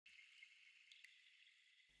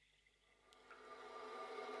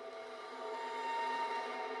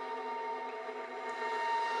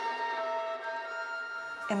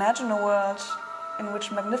Imagine a world in which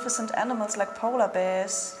magnificent animals like polar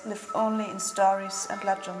bears live only in stories and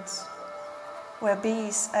legends, where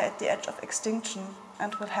bees are at the edge of extinction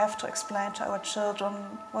and will have to explain to our children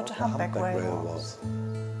what a humpback whale was.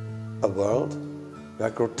 A world where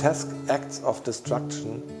grotesque acts of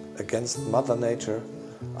destruction against Mother Nature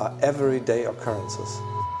are everyday occurrences.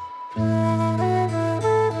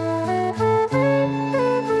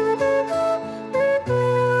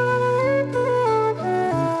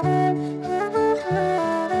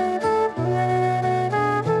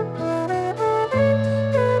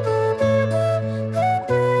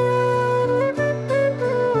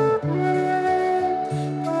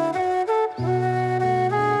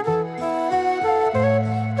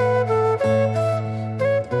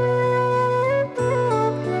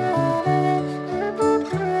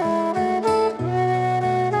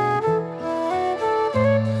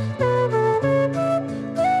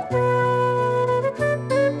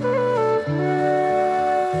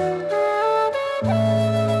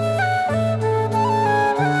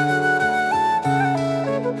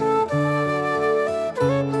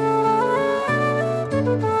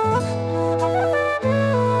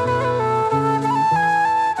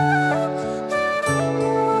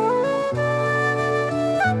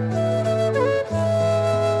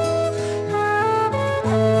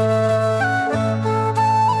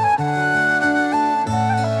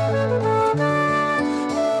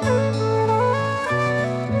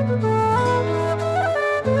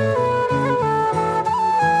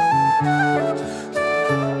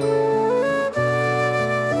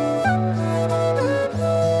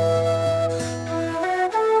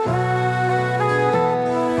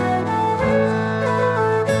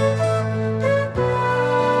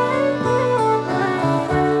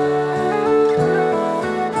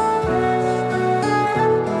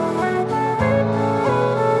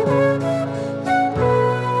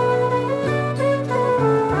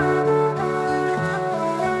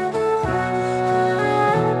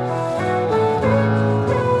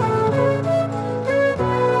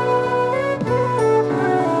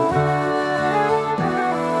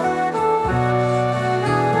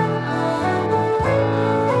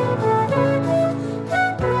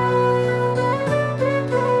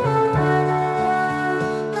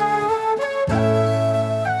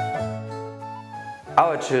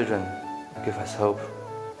 Our children give us hope.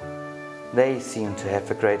 They seem to have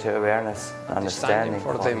a greater awareness and understanding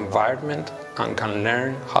for the environment and can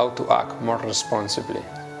learn how to act more responsibly.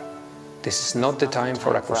 This is not the time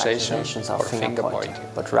for accusations or finger pointing,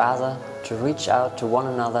 but rather to reach out to one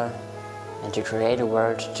another and to create a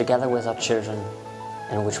world together with our children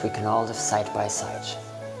in which we can all live side by side.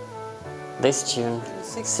 This tune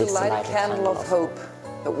seeks to light a candle of hope,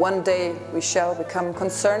 that one day we shall become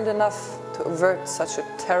concerned enough to avert such a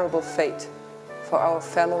terrible fate for our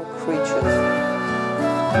fellow creatures.